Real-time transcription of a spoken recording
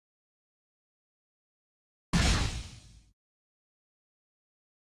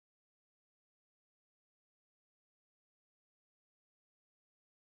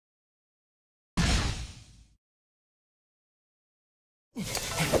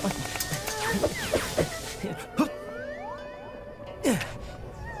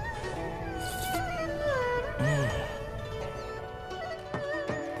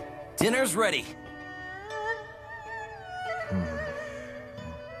Dinner's ready.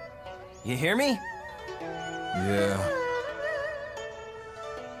 You hear me? Yeah.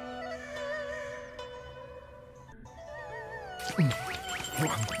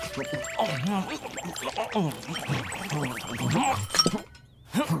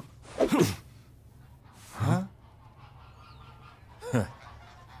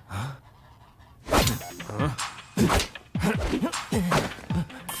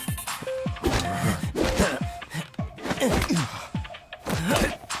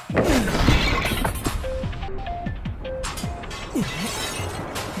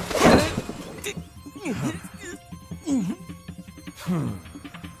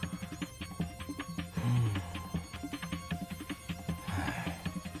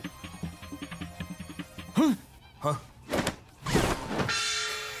 Huh? Huh?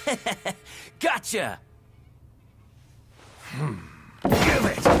 Gotcha! Give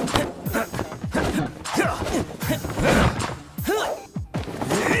it!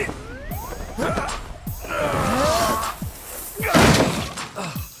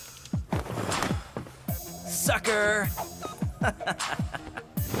 Sucker!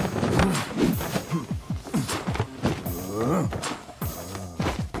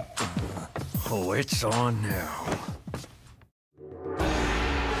 Oh, it's on now.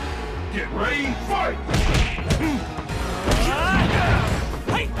 Get ready, fight!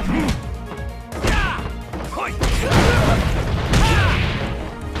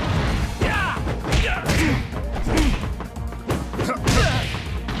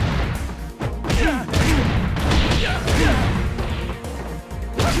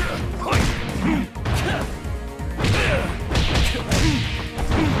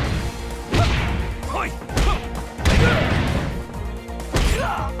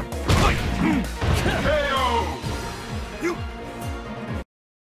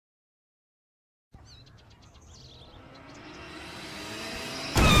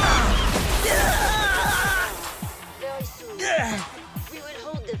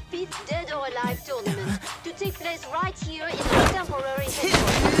 Dead or Alive tournament to take place right here in the temporary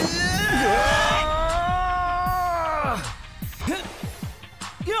headquarters.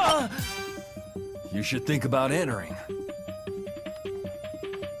 You should think about entering.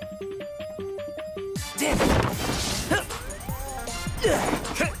 Damn it!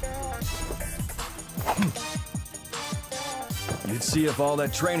 You'd see if all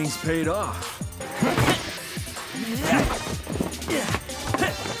that training's paid off.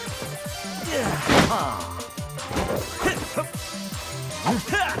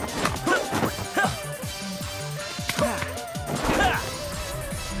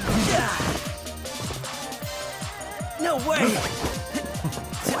 No way!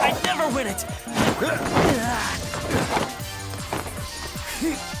 I'd never win it!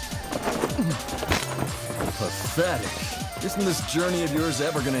 Pathetic. Isn't this journey of yours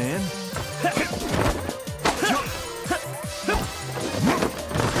ever gonna end?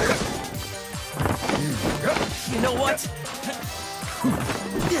 You know what?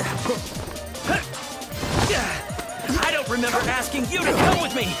 I don't remember asking you to come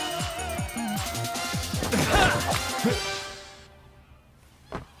with me!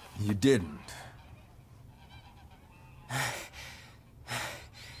 You didn't.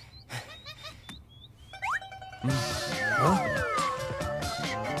 Huh?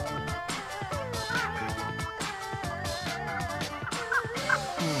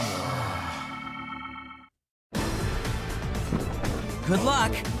 Good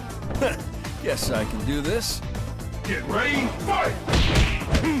luck! Guess I can do this. Get ready, fight!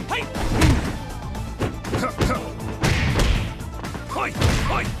 Hey! Hoi!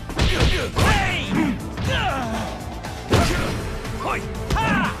 Hoi! Hey! Hoi!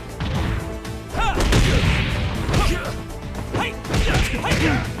 Ha! Ha! Hey! Hey!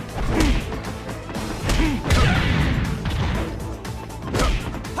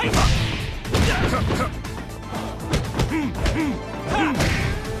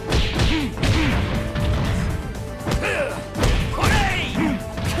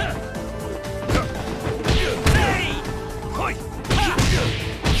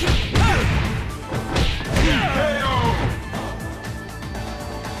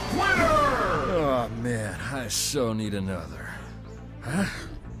 Oh man, I so need another. Huh?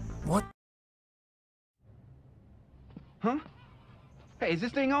 What? Huh? Hey, is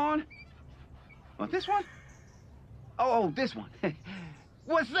this thing on? Oh, this one? Oh, this one.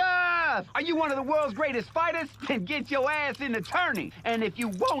 What's up? Are you one of the world's greatest fighters? Then get your ass in the tourney. And if you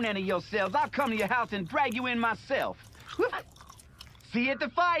won't enter yourselves, I'll come to your house and drag you in myself. See you at the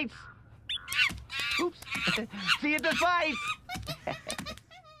fights. Oops. See you at the fights.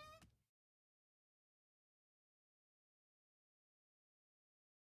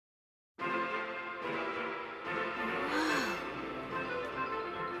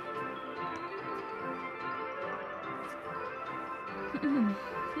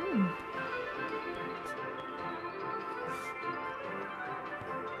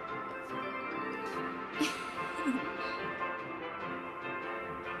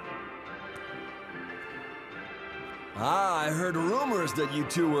 I heard rumors that you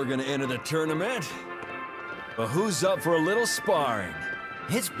two were gonna enter the tournament. But who's up for a little sparring?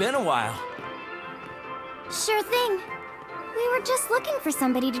 It's been a while. Sure thing. We were just looking for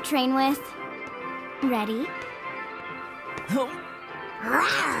somebody to train with. Ready?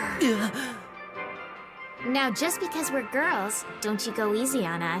 Now, just because we're girls, don't you go easy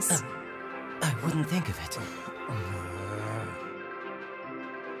on us. I wouldn't think of it.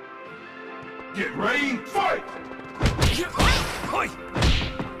 Get ready, fight!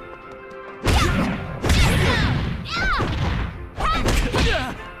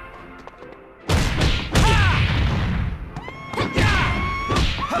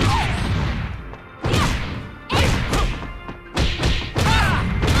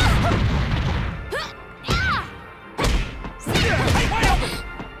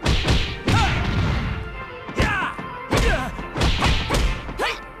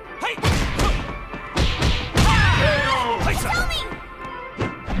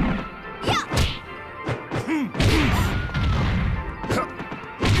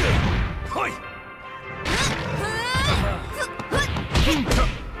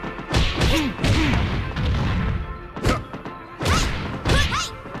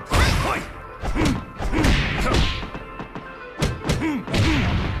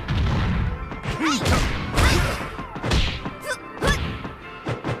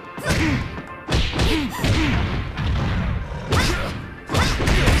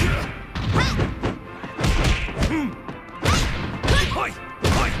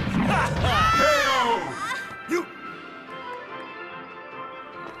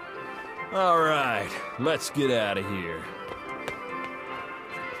 All right, let's get out of here.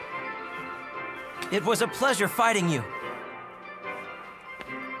 It was a pleasure fighting you.